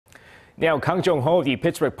Now, Kang Jung-ho of the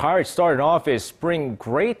Pittsburgh Pirates started off his spring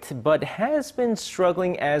great, but has been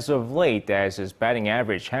struggling as of late as his batting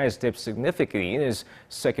average has dipped significantly in his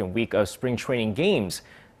second week of spring training games.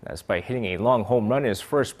 That's by hitting a long home run in his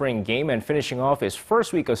first spring game and finishing off his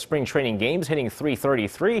first week of spring training games hitting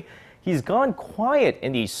 .333. He's gone quiet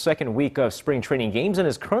in the second week of spring training games and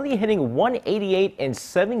is currently hitting .188 in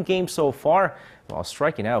 7 games so far, while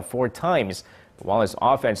striking out 4 times. While his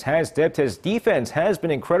offense has dipped, his defense has been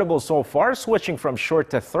incredible so far, switching from short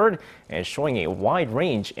to third and showing a wide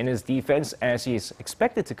range in his defense as he is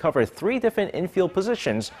expected to cover 3 different infield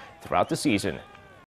positions throughout the season.